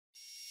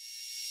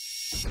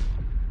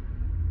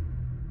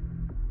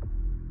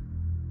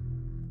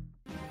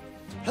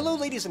Hello,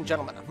 ladies and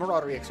gentlemen.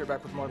 MarauderEX here,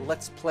 back with more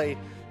Let's Play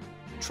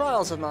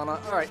Trials of Mana.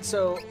 Alright,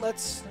 so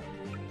let's...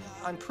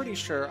 I'm pretty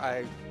sure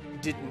I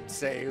didn't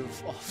save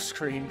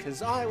off-screen,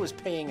 because I was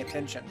paying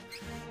attention.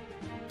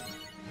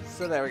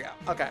 So there we go.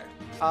 Okay.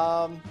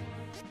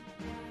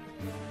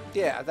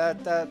 Yeah,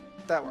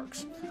 that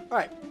works.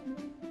 Alright.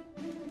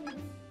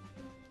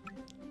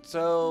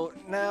 So,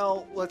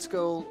 now, let's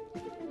go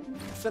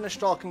finish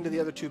talking to the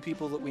other two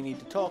people that we need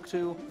to talk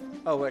to.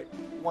 Oh, wait.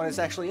 One is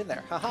actually in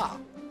there. Haha.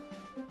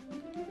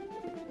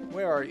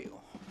 Where are you?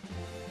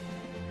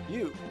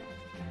 You.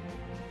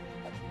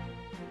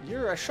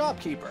 You're a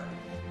shopkeeper.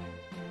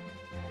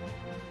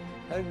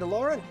 Heading to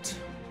Laurent.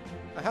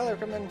 I highly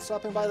recommend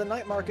stopping by the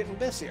night market in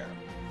Beiser.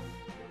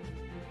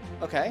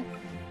 Okay.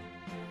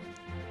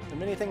 There are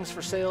many things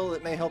for sale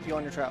that may help you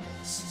on your travels.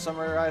 Some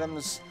rare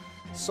items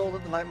sold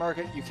at the night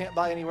market you can't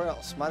buy anywhere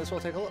else. Might as well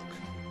take a look.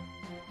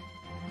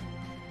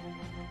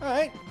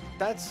 Alright,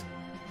 that's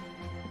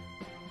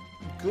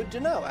good to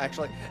know,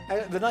 actually.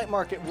 The night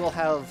market will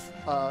have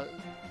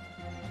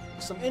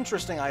some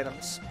interesting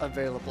items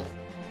available.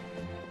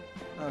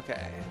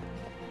 Okay.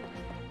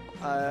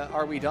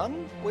 Are we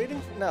done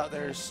waiting? No,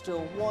 there's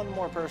still one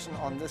more person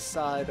on this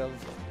side of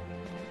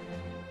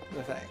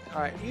the thing.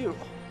 Alright, you.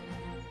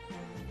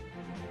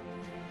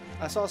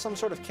 I saw some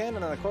sort of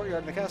cannon in the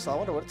courtyard in the castle. I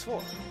wonder what it's for.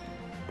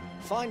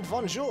 Find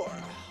Bonjour.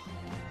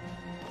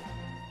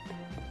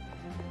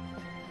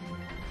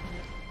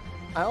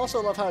 I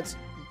also love how it's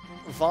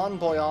Bon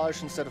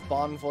Voyage instead of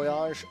Bon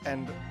Voyage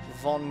and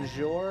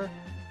Bonjour.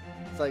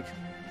 It's like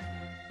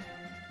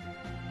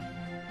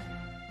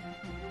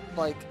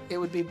it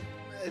would be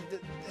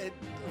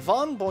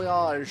Bon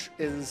Voyage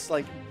is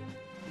like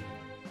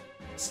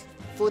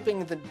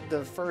flipping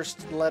the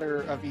first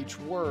letter of each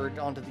word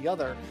onto the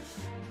other,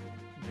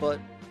 but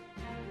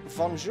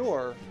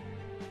Bonjour,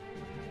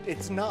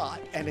 it's not,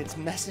 and it's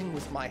messing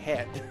with my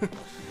head.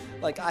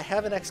 Like, I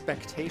have an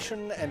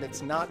expectation, and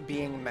it's not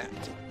being met.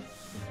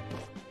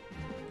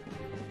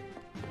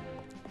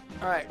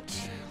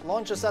 Alright,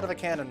 launch us out of a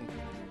cannon,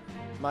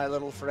 my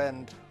little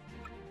friend.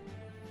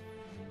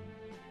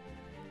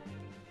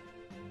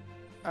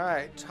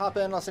 Alright, hop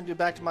in, I'll send you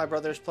back to my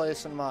brother's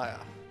place in Maya.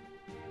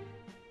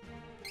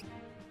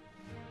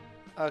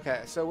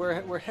 Okay, so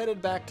we're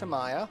headed back to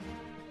Maya.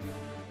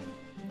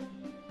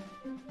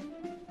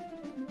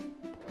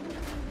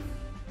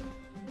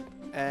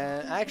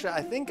 And actually,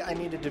 I think I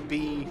needed to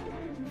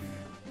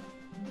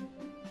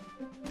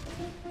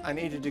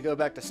go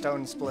back to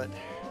Stone Split.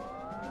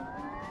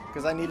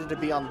 Because I needed to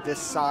be on this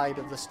side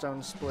of the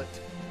Stone Split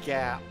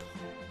gap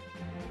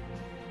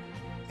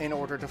in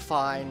order to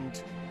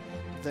find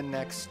the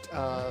next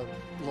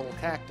little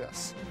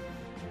cactus.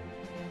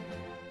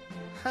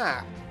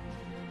 Huh.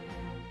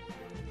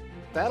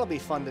 That'll be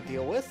fun to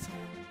deal with.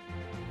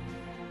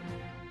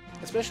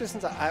 Especially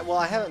since I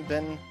haven't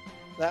been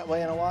that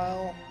way in a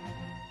while.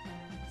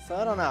 So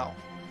I don't know.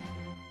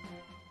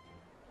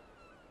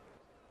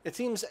 It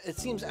seems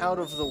out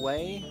of the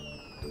way,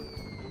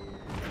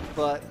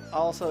 but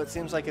also it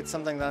seems like it's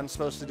something that I'm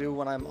supposed to do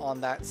when I'm on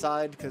that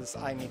side, because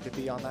I need to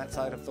be on that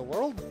side of the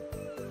world.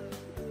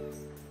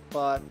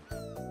 But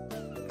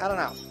I don't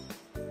know.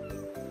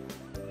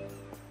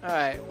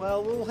 Alright,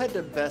 well, we'll head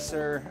to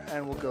Beiser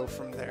and we'll go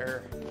from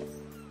there.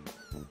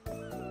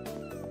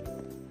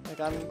 Like,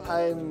 I'm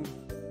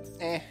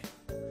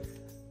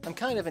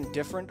kind of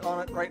indifferent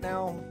on it right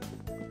now,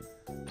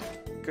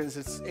 because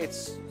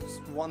it's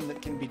one that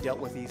can be dealt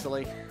with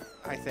easily,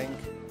 I think.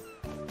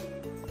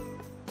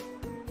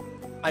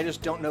 I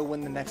just don't know when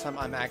the next time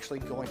I'm actually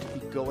going to be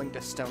going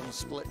to Stone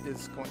Split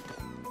is going to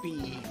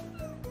be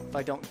if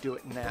I don't do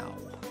it now.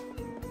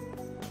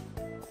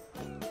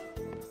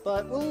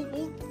 But we'll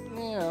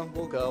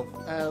go.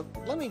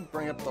 Let me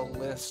bring up the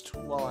list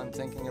while I'm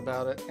thinking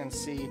about it and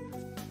see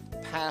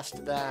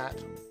past that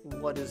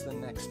what is the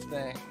next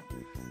thing.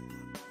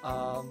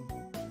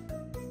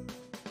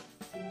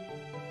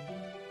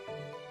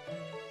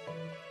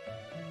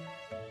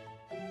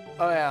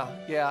 Oh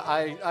yeah,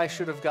 I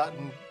should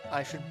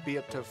be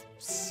up to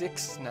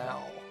 6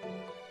 now,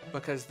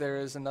 because there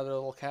is another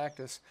little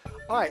cactus.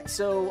 Alright,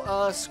 so,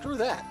 screw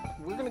that.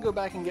 We're gonna go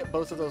back and get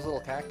both of those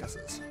little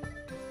cactuses.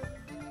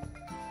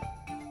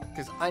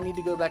 Because I need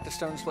to go back to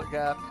Stone Split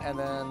Gap, and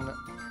then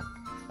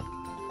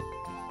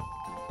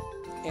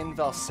in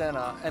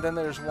Valsena, and then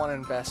there's one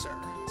in Beiser.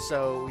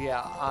 So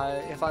yeah,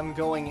 if I'm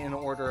going in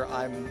order,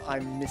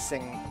 I'm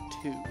missing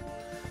 2.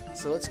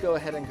 So let's go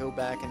ahead and go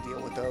back and deal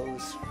with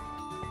those.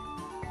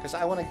 Because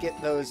I want to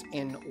get those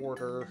in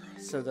order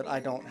so that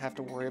I don't have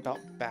to worry about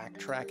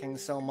backtracking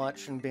so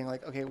much and being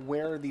like, okay,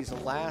 where are these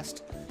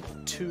last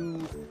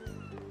 2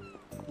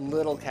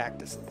 little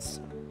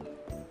cactuses?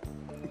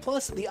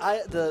 Plus,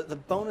 the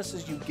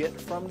bonuses you get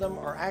from them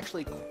are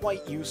actually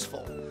quite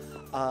useful.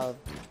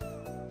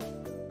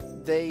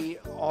 They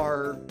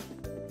are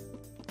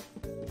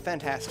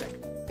fantastic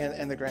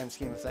in the grand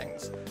scheme of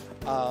things.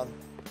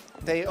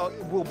 They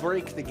will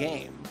break the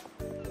game.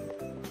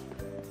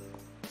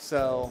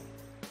 So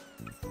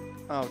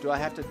Oh, do I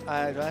have to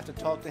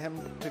talk to him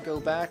to go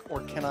back, or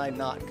can I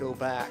not go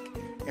back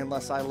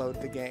unless I load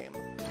the game?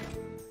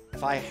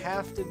 If I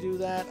have to do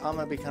that, I'm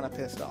gonna be kind of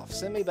pissed off.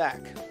 Send me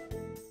back.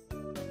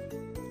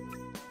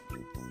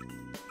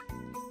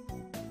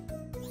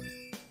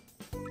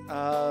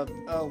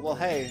 Oh, well,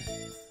 hey.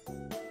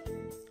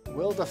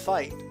 Will to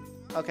fight.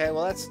 Okay,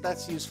 well,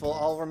 that's useful.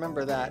 I'll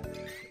remember that.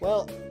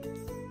 Well,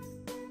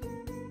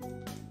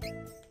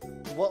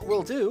 what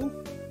we'll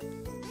do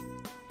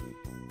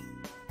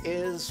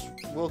is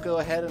we'll go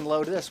ahead and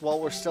load this while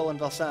we're still in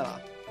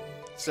Valsena.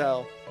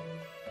 So,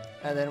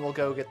 and then we'll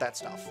go get that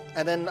stuff.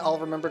 And then I'll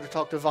remember to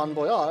talk to Von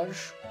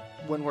Voyage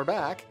when we're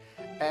back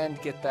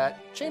and get that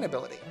chain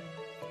ability.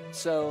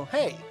 So,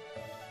 hey.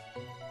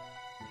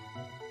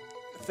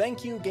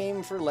 Thank you,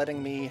 game, for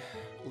letting me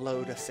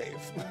load a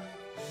save.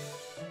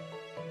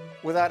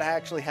 Without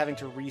actually having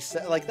to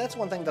reset. Like, that's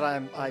one thing that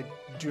I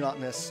do not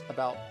miss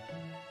about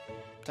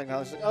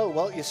technology. Like, oh,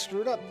 well, you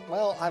screwed up.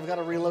 Well, I've got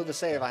to reload the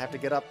save. I have to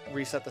get up,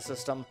 reset the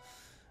system,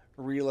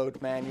 reload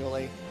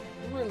manually.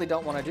 I really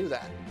don't want to do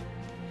that.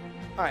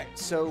 Alright,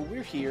 so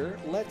we're here.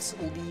 Let's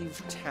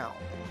leave town.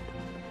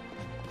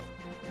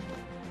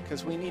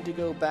 Because we need to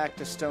go back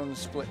to Stone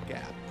Split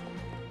Gap.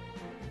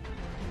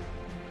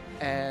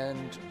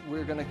 And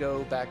we're going to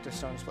go back to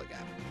Stone Split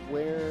Gap.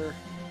 Where...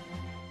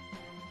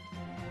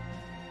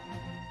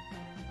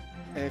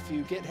 If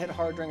you get hit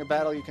hard during a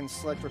battle, you can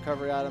select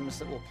recovery items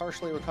that will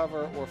partially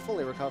recover or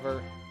fully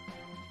recover.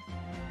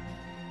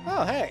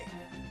 Oh, hey!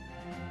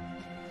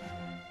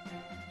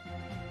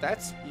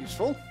 That's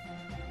useful.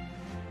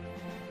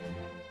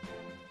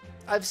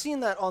 I've seen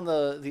that on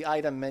the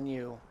item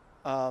menu,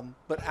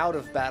 but out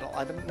of battle.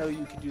 I didn't know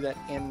you could do that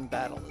in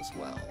battle as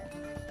well.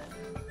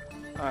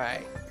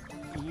 Alright.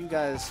 You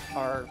guys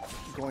are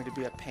going to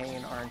be a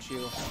pain, aren't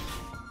you?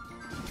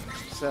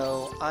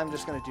 So, I'm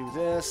just going to do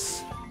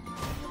this.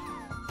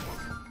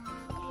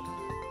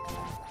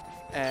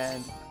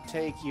 And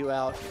take you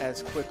out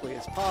as quickly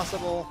as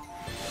possible.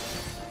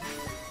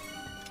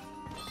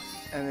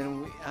 And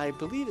then I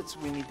believe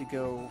we need to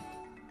go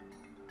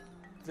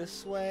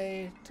this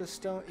way to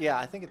Stone... Yeah,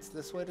 I think it's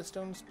this way to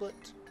Stone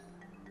Split.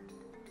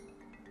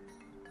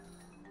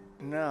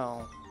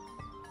 No.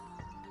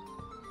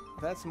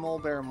 That's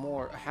Mulberry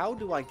Moor. How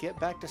do I get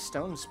back to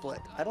Stone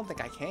Split? I don't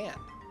think I can.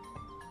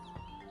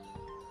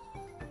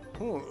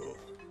 Ooh.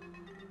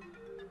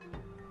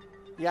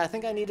 Yeah, I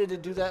think I needed to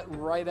do that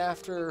right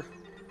after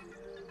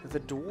the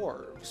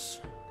dwarves.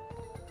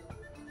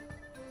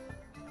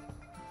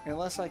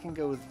 Unless I can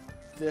go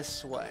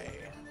this way.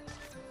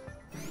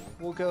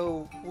 We'll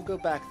go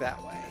back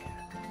that way.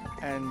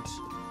 And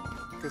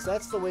because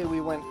that's the way we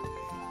went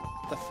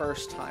the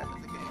first time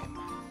in the game.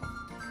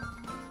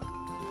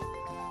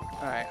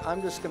 Alright,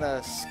 I'm just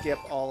gonna skip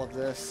all of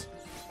this.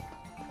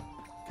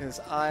 Because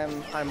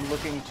I'm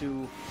looking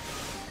to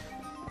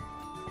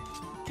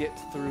get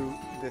through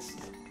this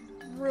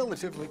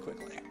relatively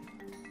quickly.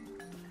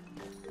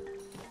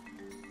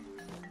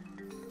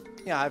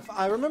 Yeah,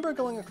 I remember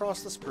going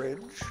across this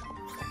bridge.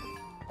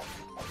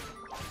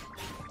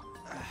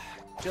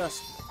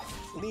 Just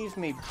leave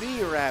me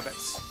be,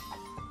 rabbits.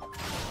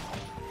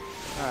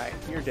 Alright,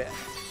 you're dead.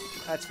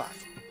 That's fine.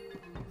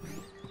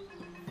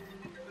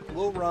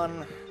 We'll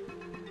run.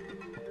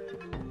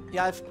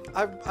 Yeah,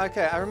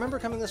 okay, I remember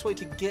coming this way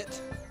to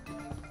get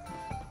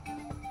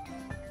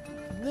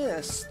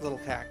this little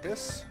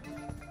cactus.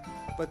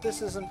 But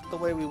this isn't the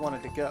way we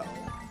wanted to go.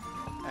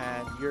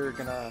 And you're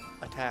gonna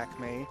attack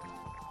me.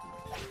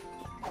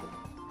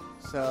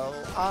 So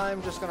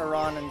I'm just gonna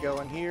run and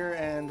go in here,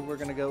 and we're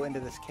gonna go into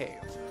this cave.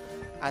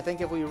 I think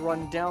if we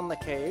run down the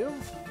cave,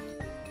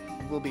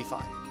 we'll be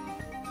fine.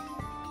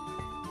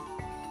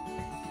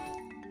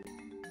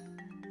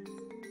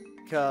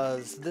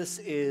 Because this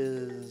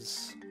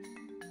is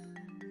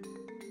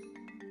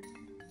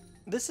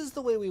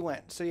the way we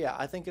went. So yeah,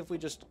 I think if we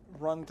just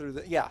run through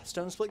the... Yeah,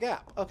 Stone Split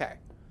Gap. Okay.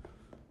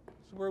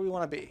 This is where we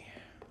want to be.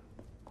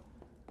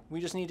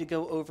 We just need to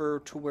go over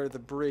to where the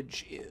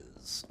bridge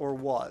is, or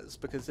was,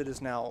 because it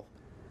is now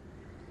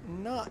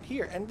not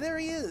here. And there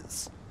he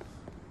is.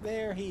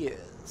 There he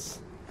is.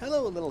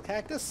 Hello, little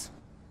cactus.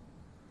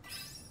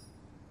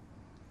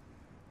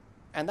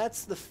 And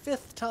that's the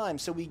 5th time,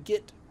 so we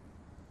get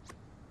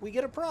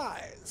a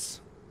prize.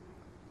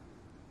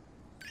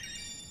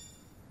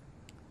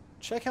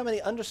 Check how many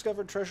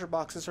undiscovered treasure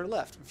boxes are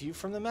left. View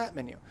from the map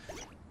menu.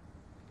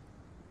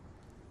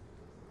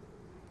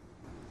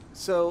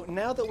 So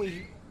now that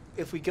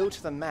if we go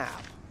to the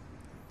map,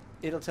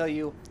 it'll tell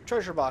you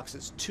treasure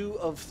boxes, 2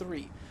 of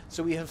 3.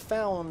 So we have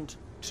found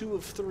 2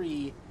 of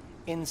 3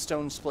 in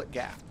Stone Split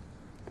Gap.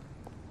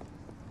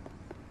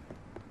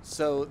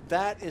 So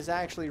that is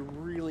actually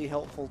really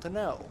helpful to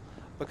know,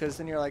 because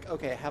then you're like,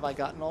 okay, have I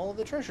gotten all of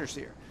the treasures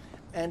here?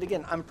 And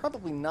again, I'm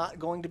probably not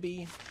going to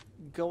be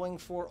going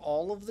for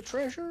all of the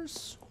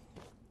treasures,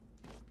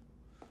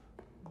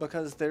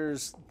 because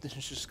there's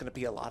just going to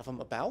be a lot of them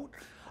about.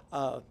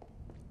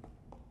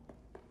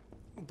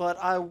 But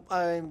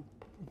I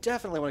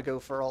definitely want to go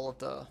for all of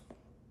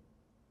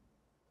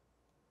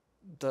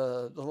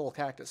the little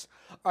cactus.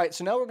 All right,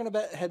 so now we're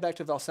gonna head back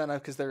to Valsenna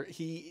because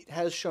he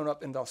has shown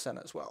up in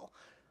Valsenna as well.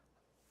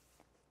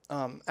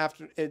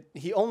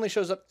 He only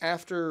shows up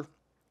after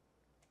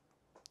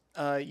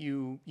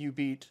you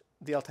beat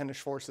the Altenish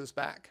forces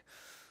back.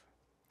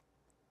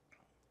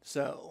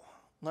 So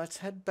let's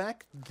head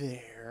back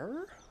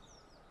there.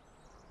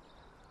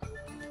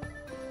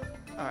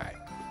 All right.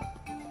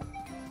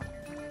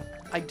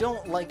 I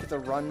don't like the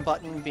run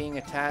button being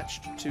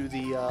attached to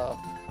the.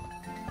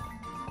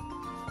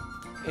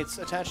 It's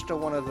attached to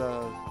one of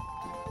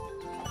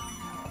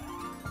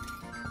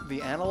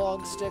the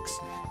analog sticks.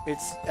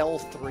 It's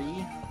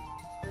L3,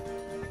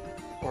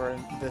 or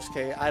in this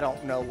case, I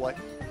don't know what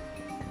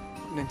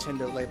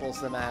Nintendo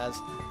labels them as.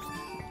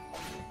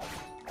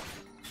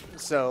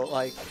 So,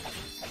 like,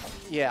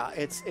 yeah,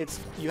 it's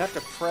you have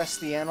to press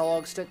the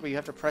analog stick, but you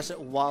have to press it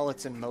while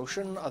it's in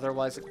motion,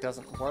 otherwise it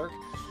doesn't work.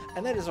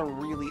 And that is a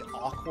really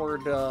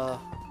awkward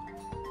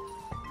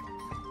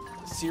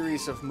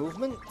series of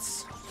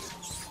movements.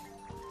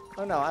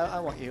 Oh no, I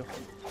want you.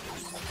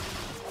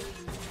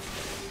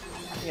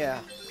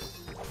 Yeah.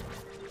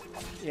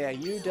 Yeah,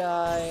 you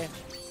die.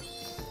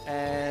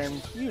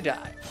 And you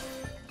die.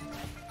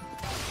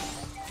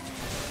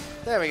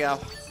 There we go.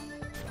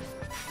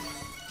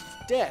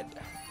 Dead.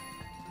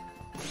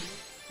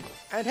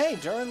 And hey,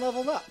 Durin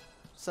leveled up.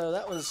 So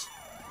that was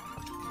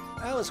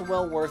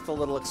well worth a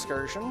little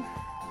excursion.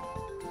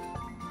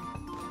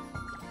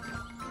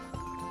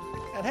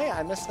 And hey,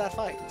 I missed that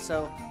fight,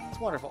 so it's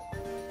wonderful.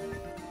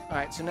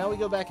 Alright, so now we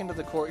go back into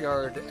the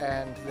courtyard,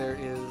 and there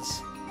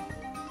is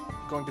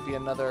going to be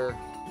another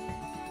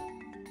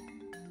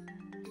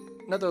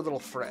little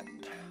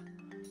friend.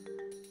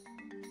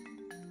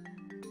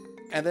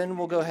 And then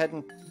we'll go ahead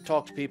and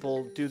talk to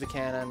people, do the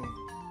canon,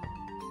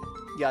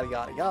 yada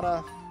yada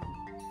yada.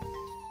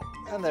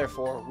 And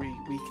therefore,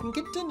 we can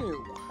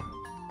continue.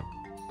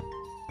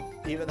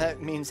 Even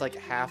that means like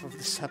half of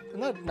this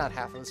not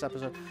half of this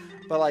episode,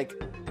 but like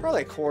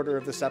probably a quarter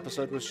of this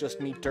episode was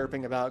just me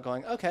derping about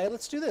going, okay,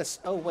 let's do this.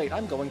 Oh wait,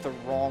 I'm going the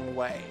wrong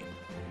way.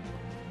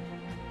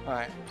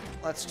 Alright,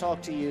 let's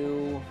talk to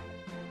you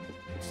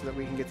so that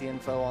we can get the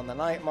info on the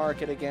night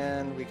market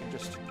again. We can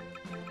just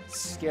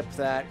skip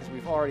that because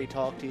we've already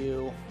talked to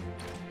you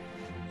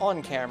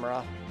on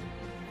camera.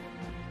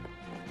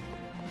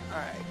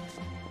 Alright.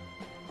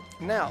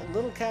 Now,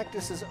 little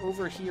cactus is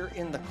over here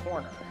in the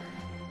corner.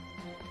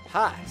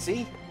 Hi,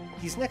 see?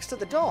 He's next to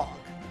the dog.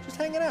 Just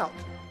hanging out.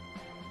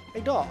 Hey,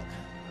 dog.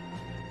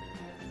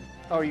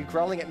 Oh, are you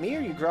growling at me or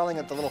are you growling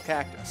at the little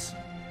cactus?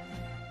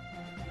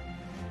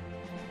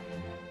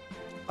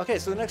 Okay,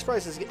 so the next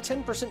price is get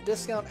 10%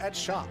 discount at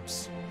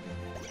shops.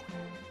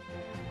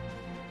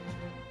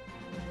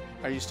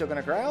 Are you still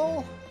gonna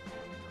growl?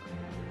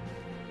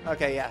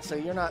 Okay, yeah, so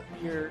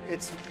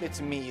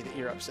it's me that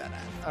you're upset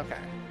at. Okay.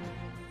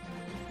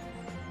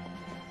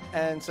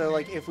 And so,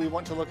 like, if we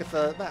want to look at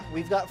the map,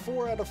 we've got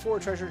 4 out of 4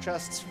 treasure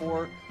chests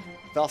for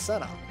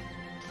Valsenna.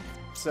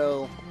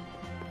 So,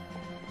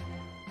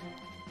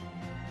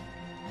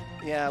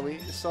 yeah, we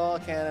saw a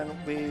cannon.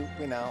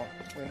 We know.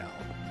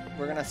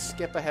 We're gonna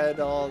skip ahead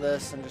all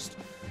this and just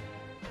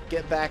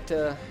get back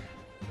to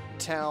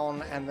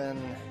town and then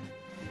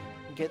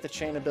get the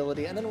chain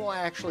ability, and then we'll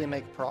actually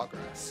make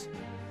progress.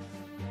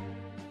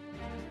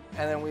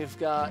 And then we've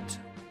got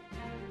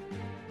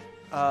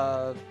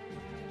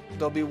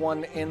there'll be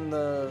one in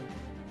the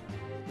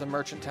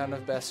merchant town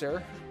of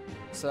Beiser,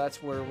 so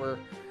that's where we're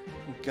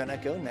gonna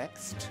go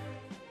next.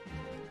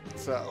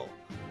 So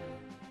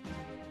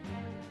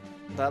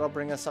that'll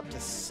bring us up to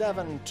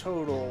 7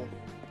 total,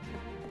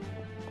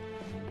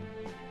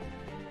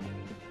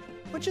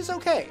 which is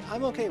okay.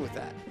 I'm okay with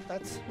that.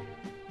 That's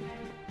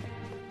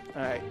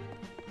all right.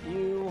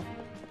 You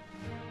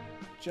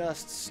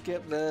just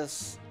skip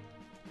this.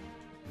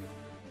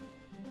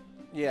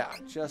 Yeah,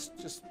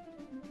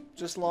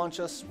 just launch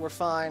us. We're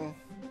fine.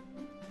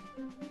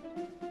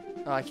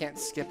 Oh, I can't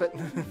skip it.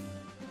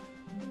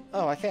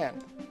 Oh, I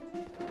can.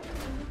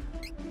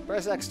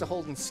 Press X to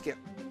hold and skip.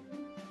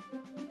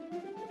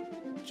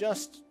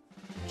 Just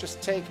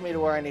take me to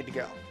where I need to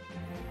go.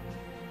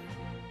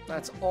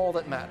 That's all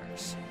that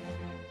matters.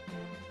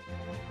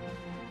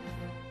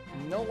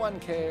 No one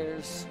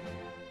cares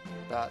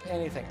about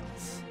anything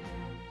else.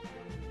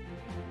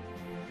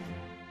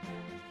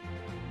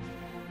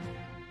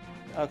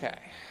 Okay.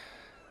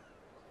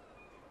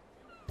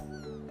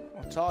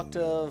 We'll talk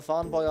to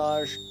Von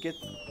Voyage, get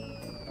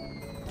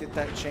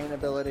that chain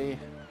ability.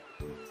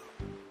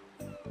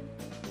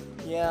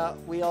 Yeah,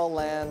 we all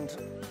land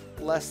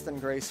less than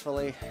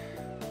gracefully.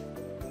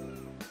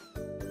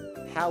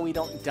 How we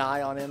don't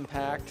die on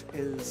impact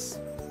is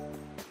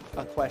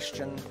a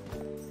question.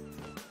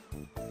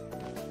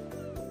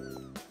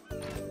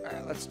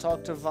 Alright, let's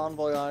talk to Von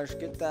Voyage,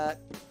 get that,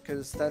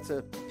 because that's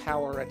a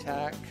power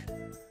attack.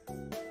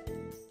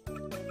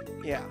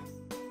 Yeah.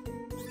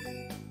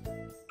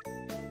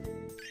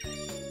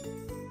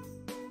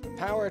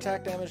 Power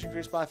attack damage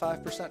increased by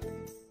 5%.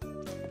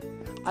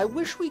 I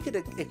wish we could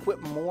equip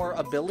more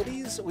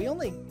abilities. We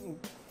only...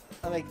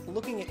 I'm like,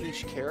 looking at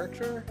each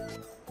character,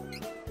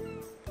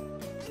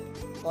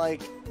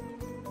 like,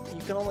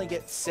 you can only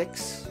get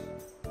 6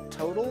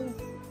 total,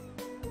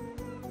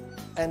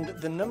 and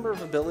the number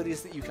of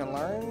abilities that you can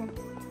learn,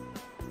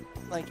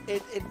 like,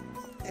 it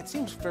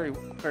seems very,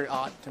 very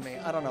odd to me.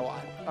 I don't know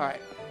why.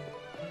 Alright.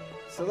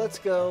 So let's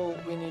go.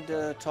 We need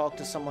to talk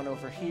to someone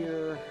over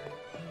here.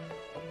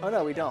 Oh,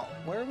 no, we don't.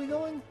 Where are we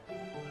going?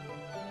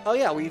 Oh,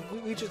 yeah, we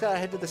just gotta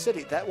head to the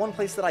city. That one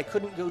place that I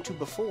couldn't go to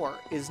before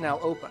is now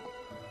open.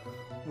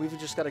 We've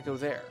just gotta go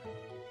there.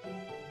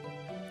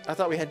 I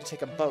thought we had to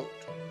take a boat.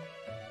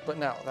 But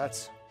no,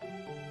 that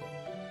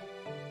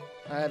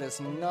is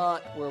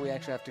not where we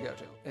actually have to go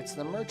to. It's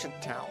the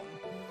merchant town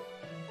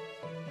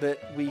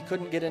that we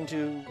couldn't get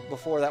into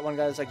before. That one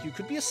guy was like, you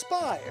could be a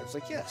spy. I was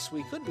like, yes,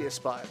 we could be a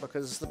spy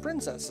because the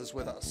princess is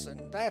with us.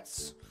 And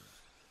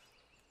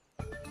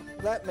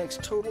that makes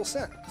total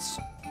sense.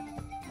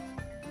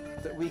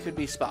 That we could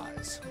be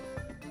spies.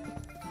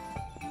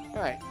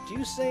 Alright, do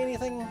you say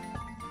anything?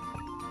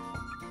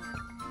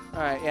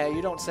 Alright, yeah,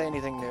 you don't say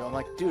anything new. I'm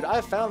like, dude,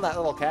 I've found that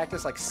little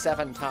cactus like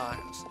 7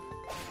 times.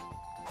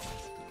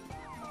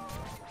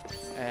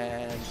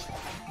 And...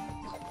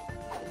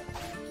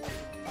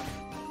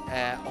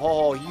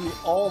 oh, you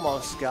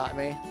almost got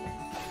me.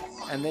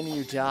 And then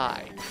you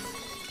died.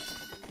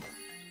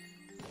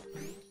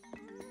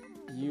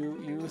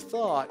 You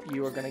thought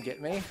you were gonna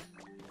get me.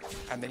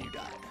 And then you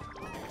died.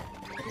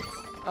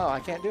 Oh, I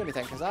can't do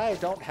anything because I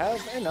don't have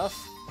enough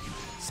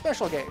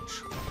special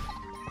gauge.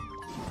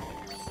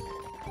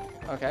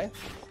 Okay.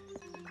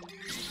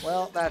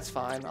 Well, that's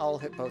fine. I'll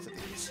hit both of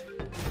these.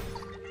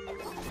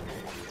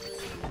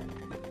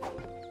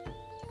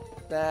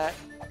 There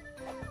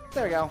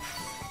we go.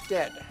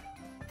 Dead.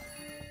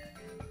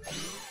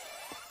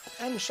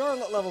 And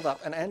Charlotte leveled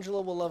up, and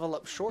Angela will level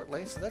up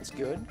shortly, so that's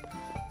good.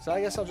 So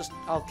I guess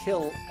I'll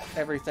kill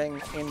everything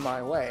in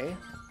my way.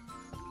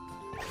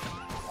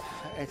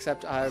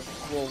 Except I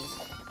will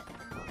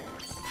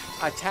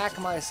attack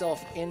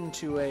myself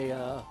into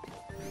an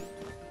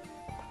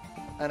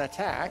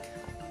attack.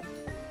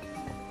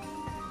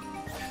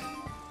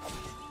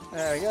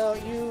 There we go.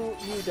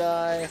 You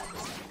die.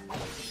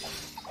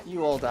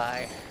 You all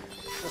die.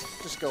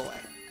 Just go away.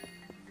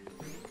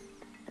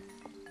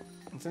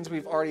 And since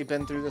we've already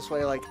been through this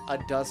way like a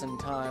dozen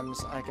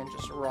times, I can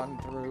just run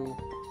through.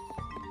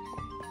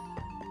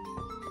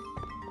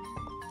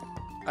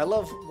 I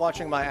love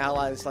watching my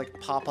allies like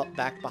pop up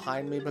back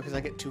behind me because I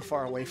get too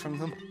far away from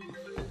them.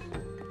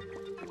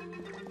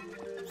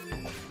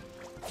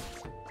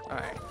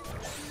 Alright.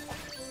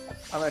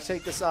 I'm going to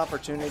take this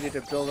opportunity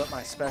to build up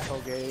my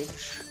special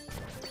gauge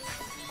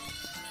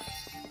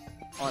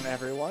on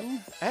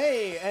everyone.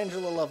 Hey,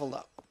 Angela leveled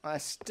up. I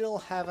still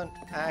haven't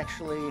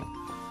actually,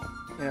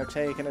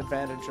 taken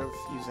advantage of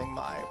using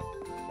my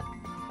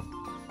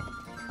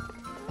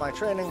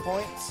training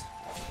points.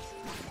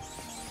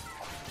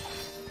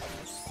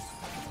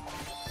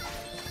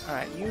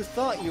 Alright, you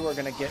thought you were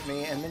going to get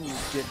me, and then you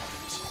didn't.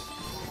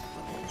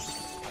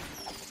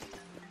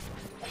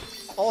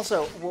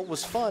 Also, what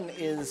was fun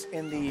is,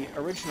 in the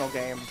original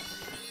game,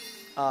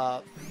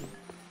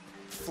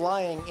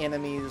 flying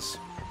enemies,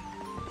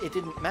 it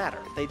didn't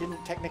matter. They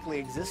didn't technically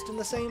exist in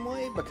the same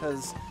way,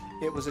 because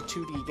it was a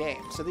 2D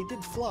game. So they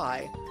did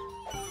fly,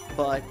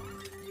 but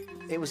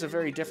it was a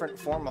very different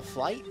form of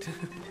flight.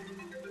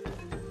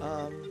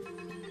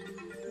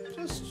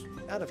 Just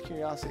out of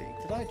curiosity,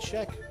 did I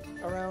check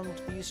around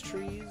these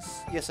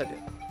trees? Yes, I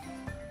did.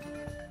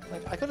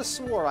 Like, I could have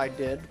swore I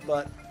did,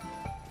 but...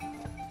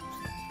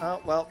 Oh,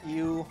 well,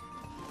 you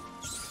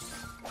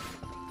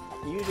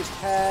just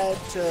had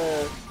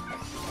to,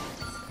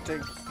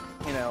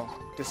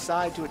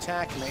 decide to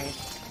attack me,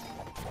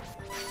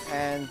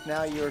 and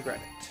now you regret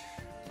it.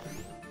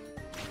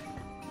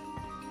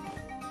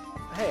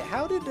 Hey,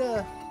 how did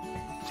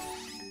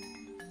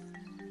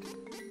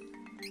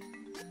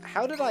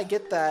I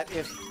get that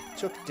if it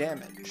took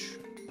damage?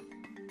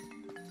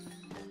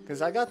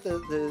 Because I got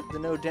the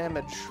no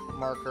damage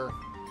marker.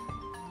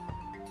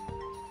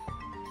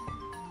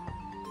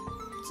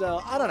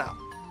 So, I don't know.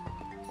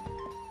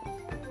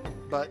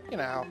 But,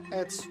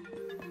 it's...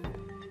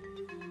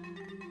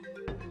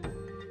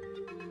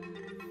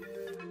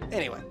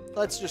 Anyway,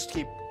 let's just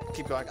keep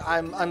going.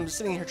 I'm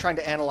sitting here trying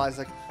to analyze,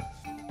 like,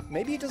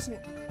 maybe it doesn't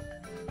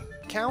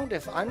count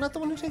if I'm not the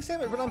one who takes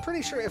damage, but I'm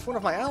pretty sure if one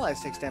of my allies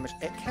takes damage,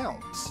 it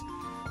counts.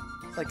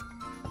 Like,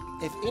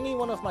 if any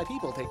one of my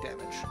people take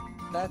damage,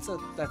 that's a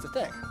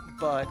thing.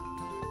 But,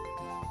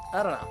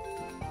 I don't know.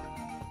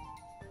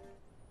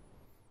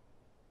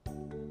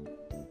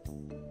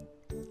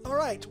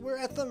 Alright, we're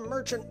at the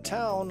merchant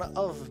town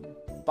of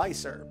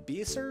Beiser.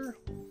 Beiser?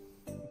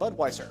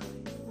 Budweiser.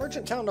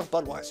 Merchant town of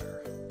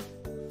Budweiser.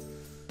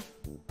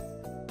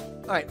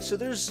 Alright, so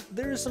there's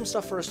some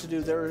stuff for us to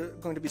do. There are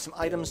going to be some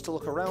items to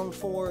look around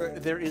for.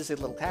 There is a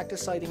little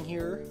cactus sighting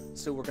here,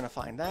 so we're going to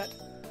find that.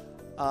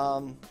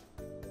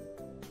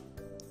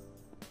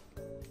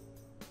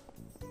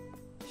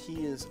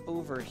 He is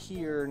over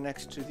here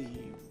next to the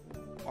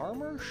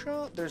armor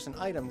shop. There's an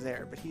item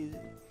there, but he...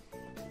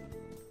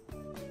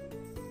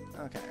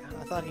 Okay,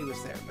 I thought he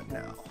was there, but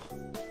no.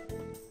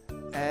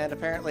 And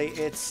apparently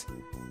it's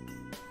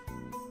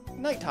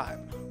nighttime,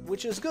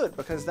 which is good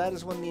because that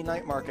is when the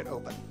night market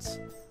opens.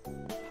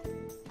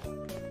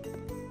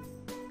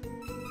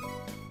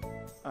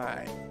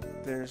 Alright,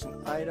 there's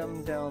an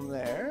item down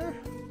there.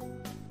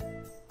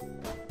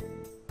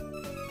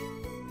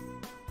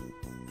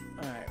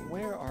 Alright,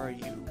 where are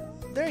you?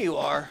 There you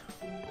are!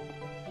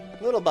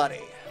 Little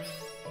buddy.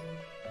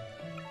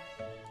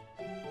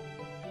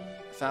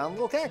 Found a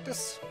little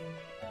cactus.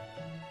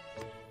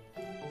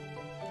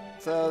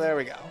 So there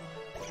we go.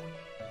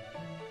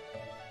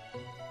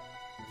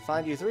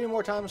 Find you 3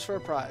 more times for a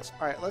prize.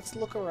 Alright, let's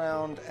look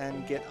around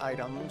and get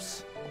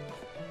items.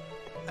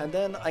 And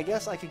then I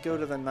guess I could go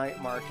to the night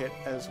market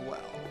as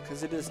well,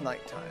 because it is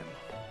nighttime.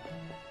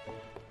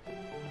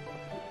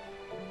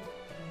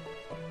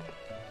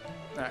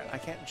 Alright, I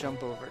can't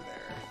jump over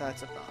there.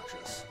 That's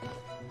obnoxious.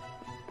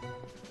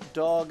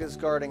 Dog is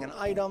guarding an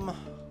item.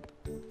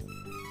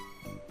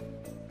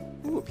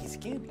 Ooh, a piece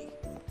of candy.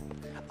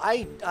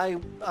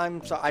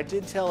 I'm sorry, I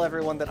did tell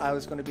everyone that I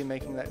was going to be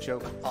making that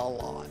joke a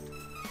lot.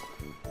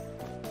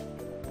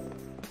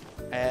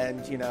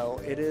 And, you know,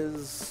 it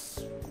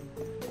is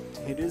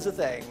a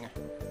thing.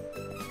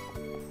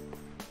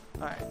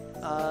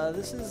 Alright,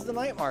 this is the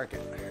night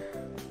market.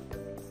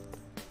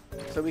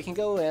 So we can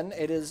go in.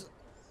 It is,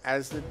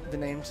 as the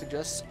name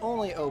suggests,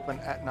 only open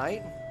at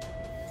night.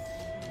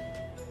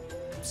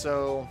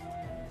 So,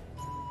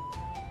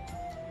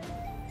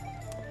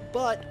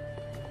 but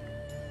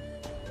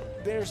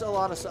there's a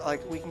lot of stuff,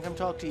 like, we can come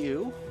talk to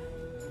you.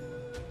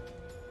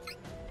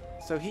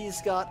 So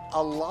he's got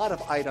a lot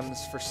of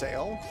items for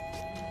sale.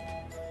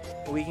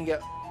 We can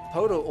get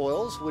Poto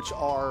oils, which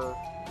are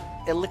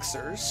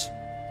elixirs.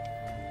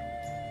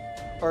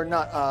 Or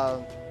not,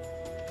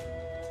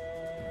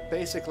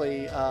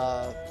 basically,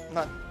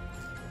 not...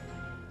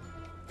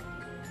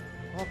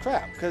 Well,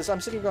 crap, because I'm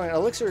sitting here going,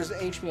 elixir is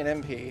HP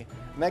and MP,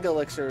 Mega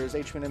Elixir is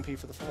HP and MP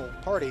for the full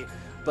party,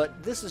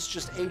 but this is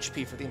just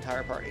HP for the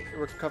entire party. It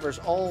recovers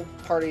all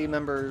party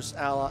members'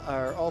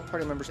 all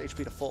party members'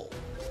 HP to full.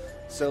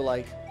 So,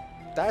 like,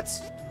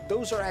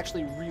 those are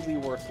actually really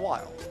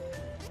worthwhile.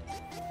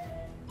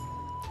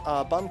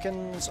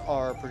 Bumpkins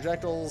are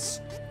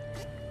projectiles.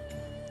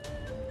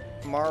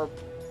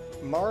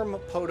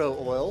 Marmpoto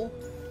oil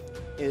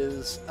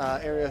is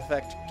area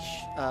effect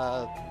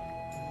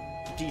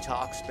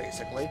detox,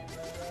 basically.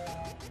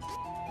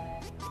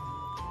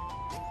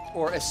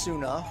 Or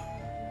Asuna.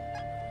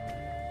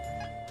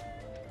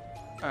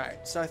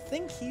 Alright, so I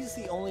think he's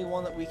the only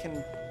one that we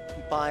can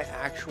buy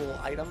actual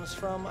items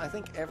from. I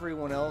think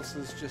everyone else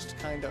is just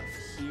kind of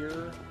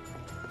here.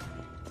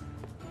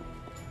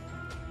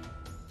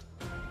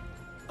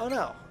 Oh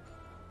no.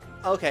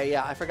 Okay,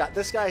 yeah, I forgot.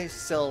 This guy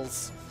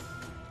sells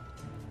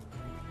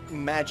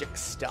magic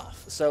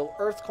stuff. So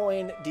Earth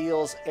Coin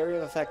deals area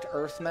of effect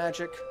Earth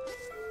magic.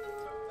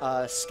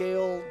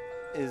 Scale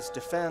is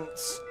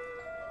defense.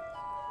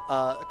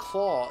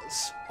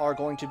 Claws are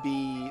going to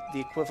be the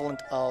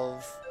equivalent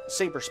of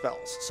saber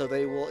spells. So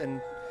they will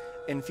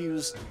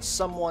infuse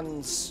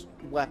someone's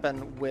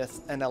weapon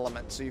with an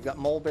element. So you've got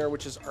Molebear,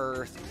 which is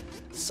earth,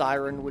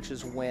 Siren, which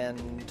is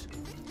wind,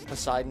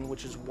 Poseidon,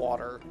 which is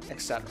water,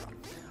 etc.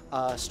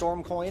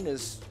 Storm Coin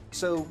is...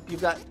 So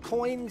you've got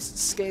coins,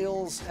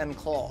 scales, and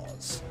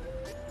claws.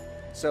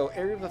 So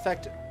area of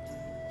effect,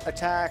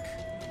 attack,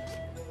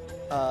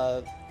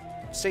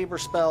 saber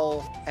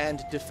spell,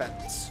 and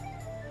defense.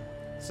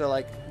 So,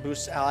 like,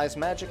 boosts allies'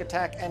 magic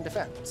attack and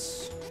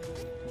defense.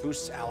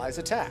 Boosts allies'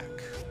 attack.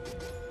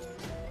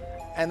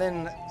 And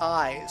then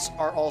eyes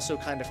are also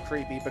kind of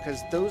creepy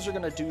because those are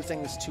going to do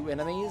things to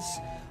enemies,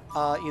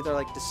 either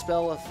like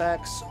dispel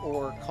effects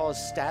or cause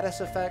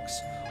status effects,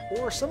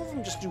 or some of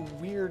them just do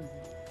weird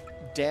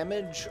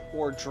damage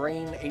or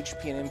drain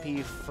HP and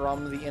MP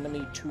from the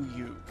enemy to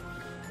you.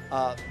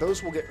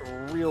 Those will get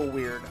real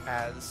weird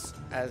as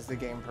the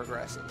game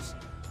progresses.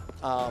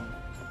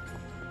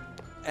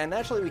 And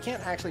naturally, we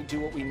can't actually do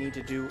what we need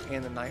to do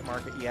in the night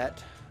market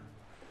yet.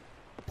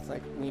 It's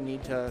like we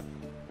need to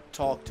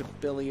talk to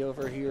Billy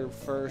over here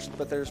first,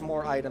 but there's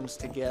more items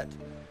to get.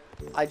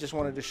 I just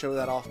wanted to show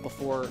that off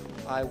before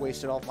I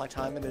wasted all my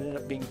time and it ended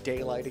up being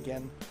daylight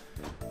again.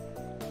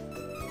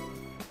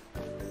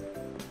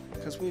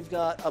 Because we've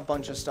got a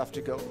bunch of stuff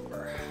to go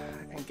over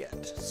and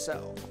get,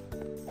 so...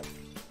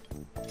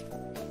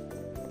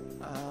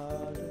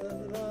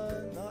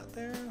 not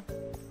there.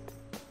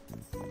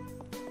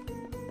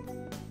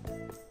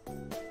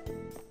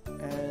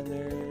 And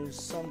there's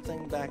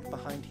something back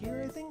behind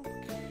here, I think?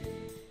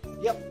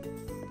 Yep.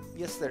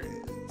 Yes, there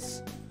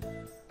is.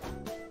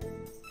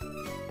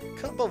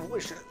 Cup of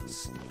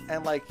Wishes.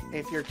 And, like,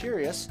 if you're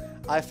curious,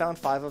 I found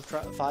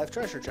 5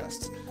 treasure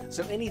chests.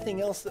 So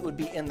anything else that would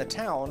be in the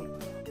town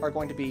are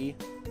going to be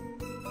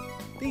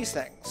these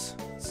things.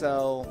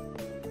 So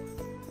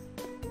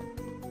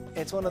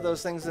it's one of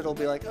those things that'll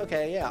be like,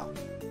 okay, yeah.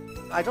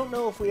 I don't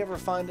know if we ever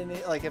find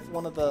any, like, if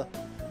one of the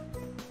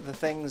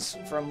things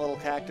from Little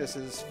Cactus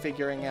is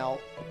figuring out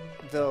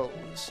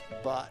those,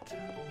 but...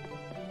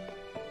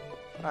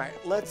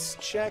 Alright, let's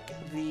check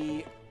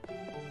the...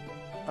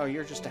 Oh,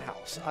 you're just a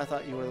house. I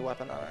thought you were the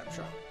weapon and item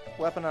shop.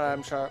 Weapon and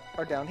item shop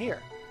are down here.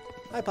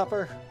 Hi,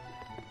 Pupper.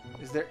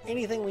 Is there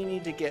anything we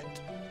need to get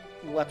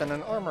weapon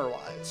and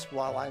armor-wise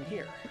while I'm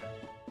here?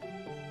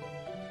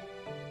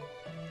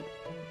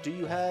 Do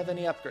you have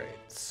any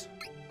upgrades?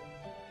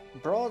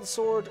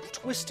 Broadsword,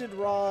 twisted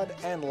rod,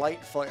 and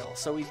light flail.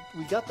 So we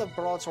got the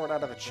broadsword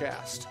out of a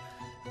chest.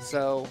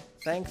 So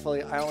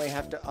thankfully I only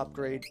have to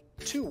upgrade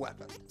 2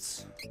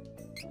 weapons.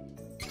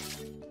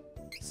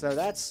 So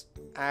that's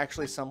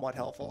actually somewhat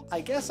helpful.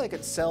 I guess I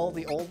could sell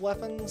the old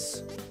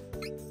weapons,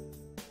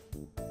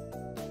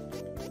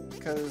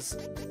 because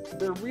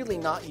they're really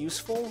not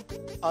useful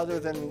other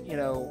than, you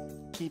know,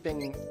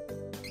 keeping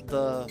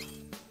the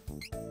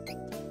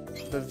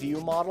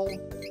view model,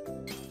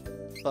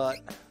 but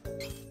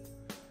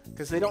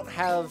because they don't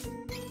have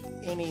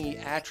any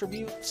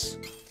attributes.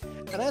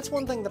 And that's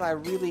one thing that I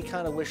really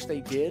kind of wish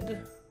they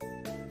did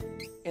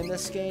in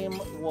this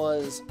game,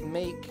 was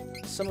make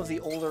some of the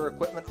older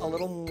equipment a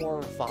little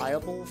more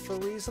viable for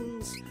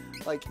reasons.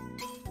 Like,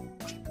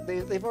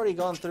 they've already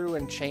gone through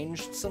and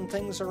changed some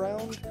things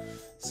around,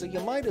 so you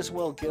might as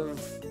well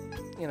give,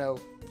 you know,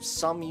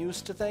 some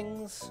use to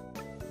things.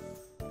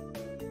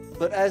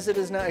 But as it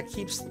is now, it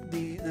keeps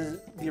the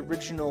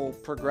original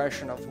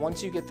progression of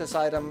once you get this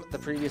item, the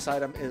previous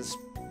item is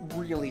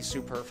really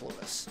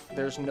superfluous.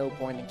 There's no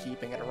point in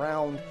keeping it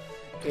around.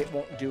 It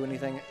won't do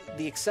anything.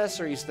 The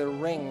accessories, the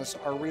rings,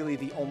 are really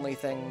the only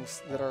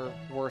things that are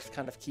worth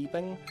kind of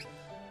keeping.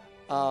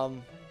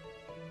 And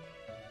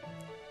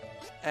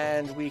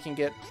we can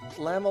get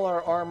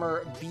lamellar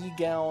armor, bee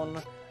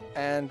gown,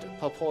 and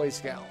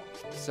Papoy's gown.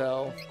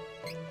 So,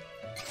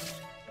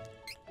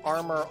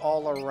 armor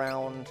all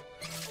around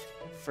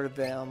for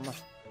them.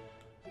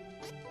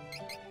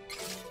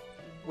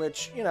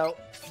 Which, you know,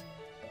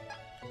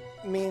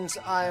 means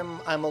I'm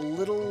a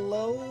little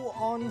low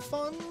on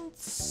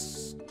funds,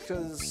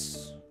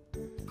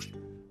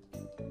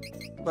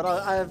 but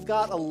I've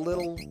got a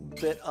little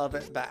bit of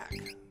it back.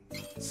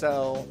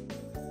 So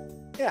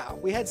yeah,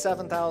 we had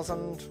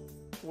 7,000,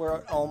 we're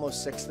at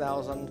almost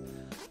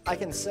 6,000. I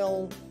can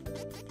sell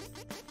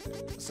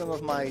some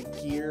of my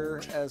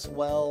gear as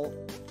well.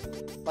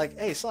 Like,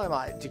 hey, Slime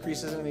Eye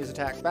decreases enemies'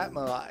 attack,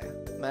 Batmo Eye,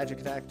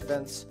 magic attack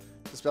defense,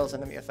 dispels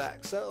enemy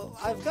effects. So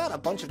I've got a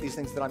bunch of these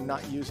things that I'm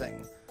not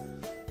using.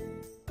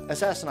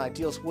 Assassin Eye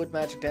deals wood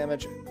magic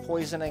damage,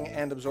 poisoning,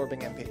 and absorbing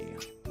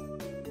MP.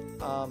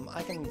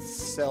 I can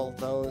sell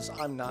those.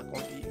 I'm not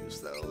going to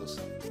use those.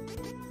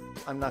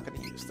 I'm not going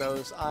to use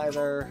those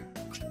either.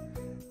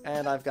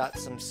 And I've got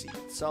some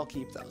seeds, so I'll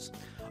keep those.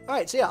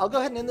 Alright, so yeah, I'll go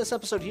ahead and end this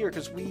episode here,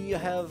 because we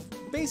have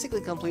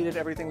basically completed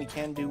everything we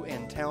can do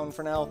in town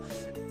for now,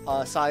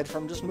 aside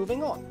from just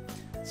moving on.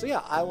 So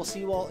yeah, I will see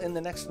you all in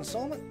the next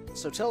installment.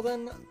 So till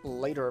then,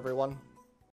 later everyone.